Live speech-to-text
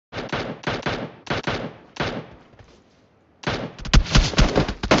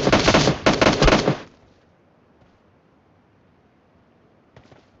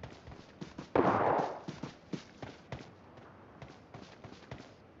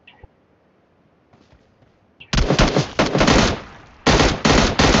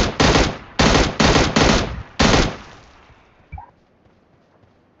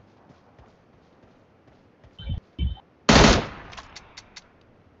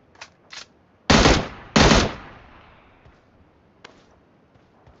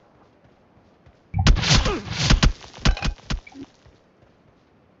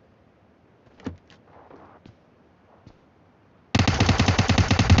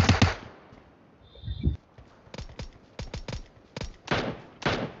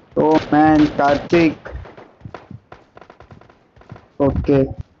am Karthik. Okay.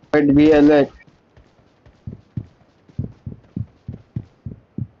 But be alert.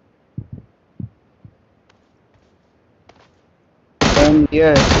 I am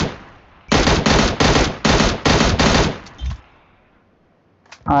here.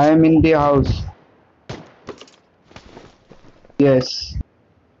 I am in the house. Yes.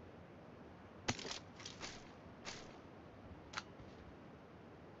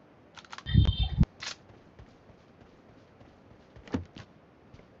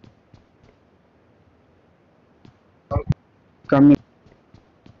 Come.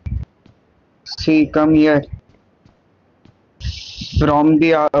 See, come here. From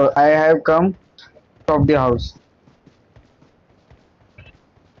the I have come of the house.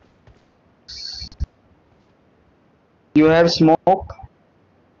 You have smoke?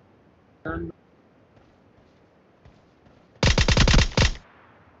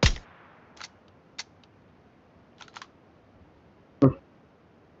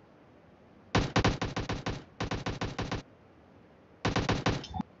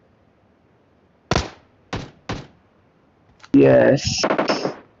 Yes.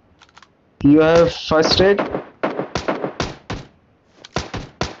 You have first aid?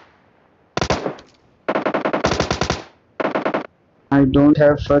 I don't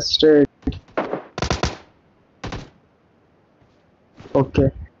have first aid. Okay.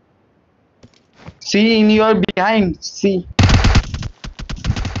 See in your behind. See.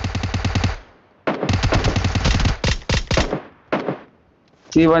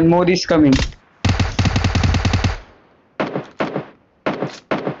 See, one more is coming.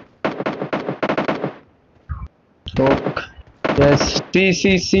 Okay. Yes.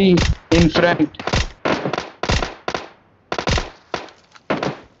 See in front.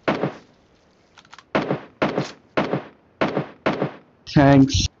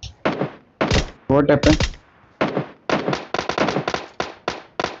 Thanks. What happened?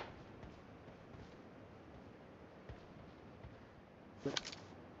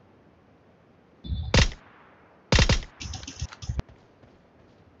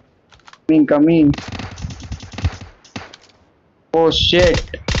 Coming. Oh shit.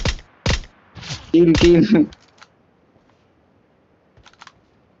 Kill.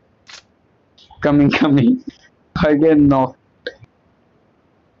 Coming. Again, no.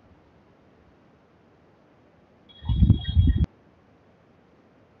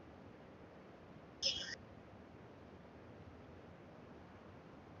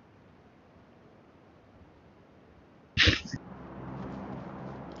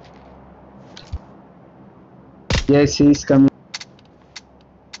 Yes, he's coming.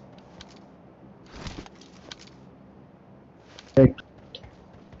 Wait,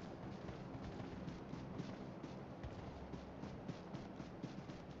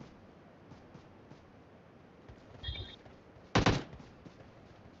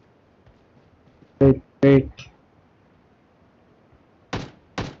 wait.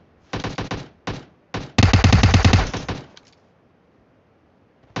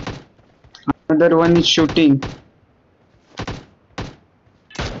 Another one is shooting.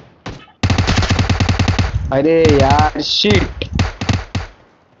 अरे यार shit.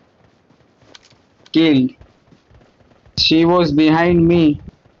 Killed. She was behind me.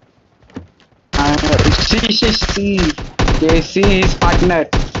 See. Okay, see his partner.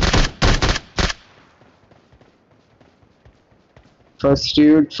 First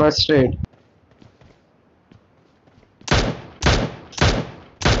aid.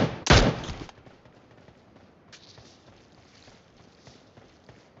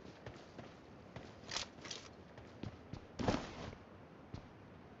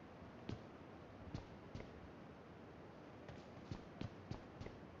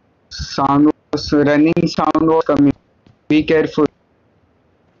 Running sound was coming. Be careful.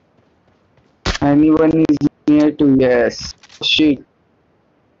 Anyone is near to yes. Shit.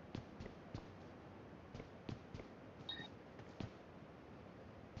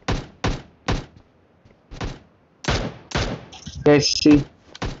 Yes, see.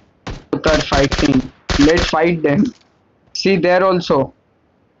 Both are fighting. Let's fight them. See there also.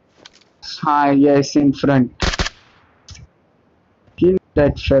 Ah, yes, in front. Kill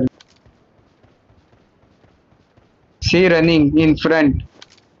that fella. See running in front.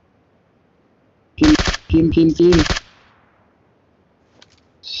 Kill.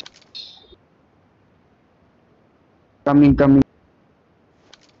 Coming.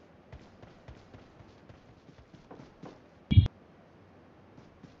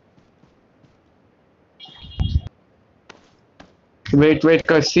 Wait,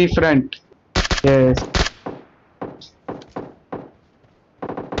 cause see front. Yes.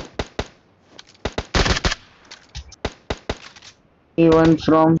 One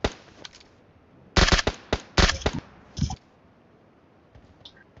from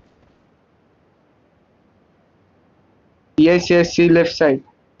yes, yes, see left side.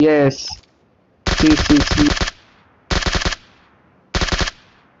 Yes, see.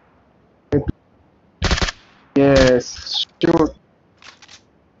 Yes, shoot,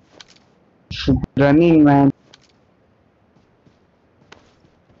 running man.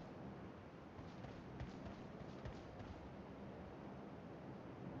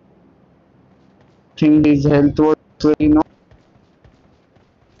 Think his health was very no.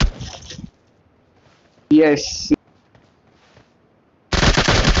 Yes,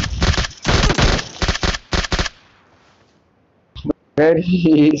 where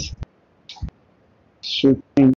he is shooting.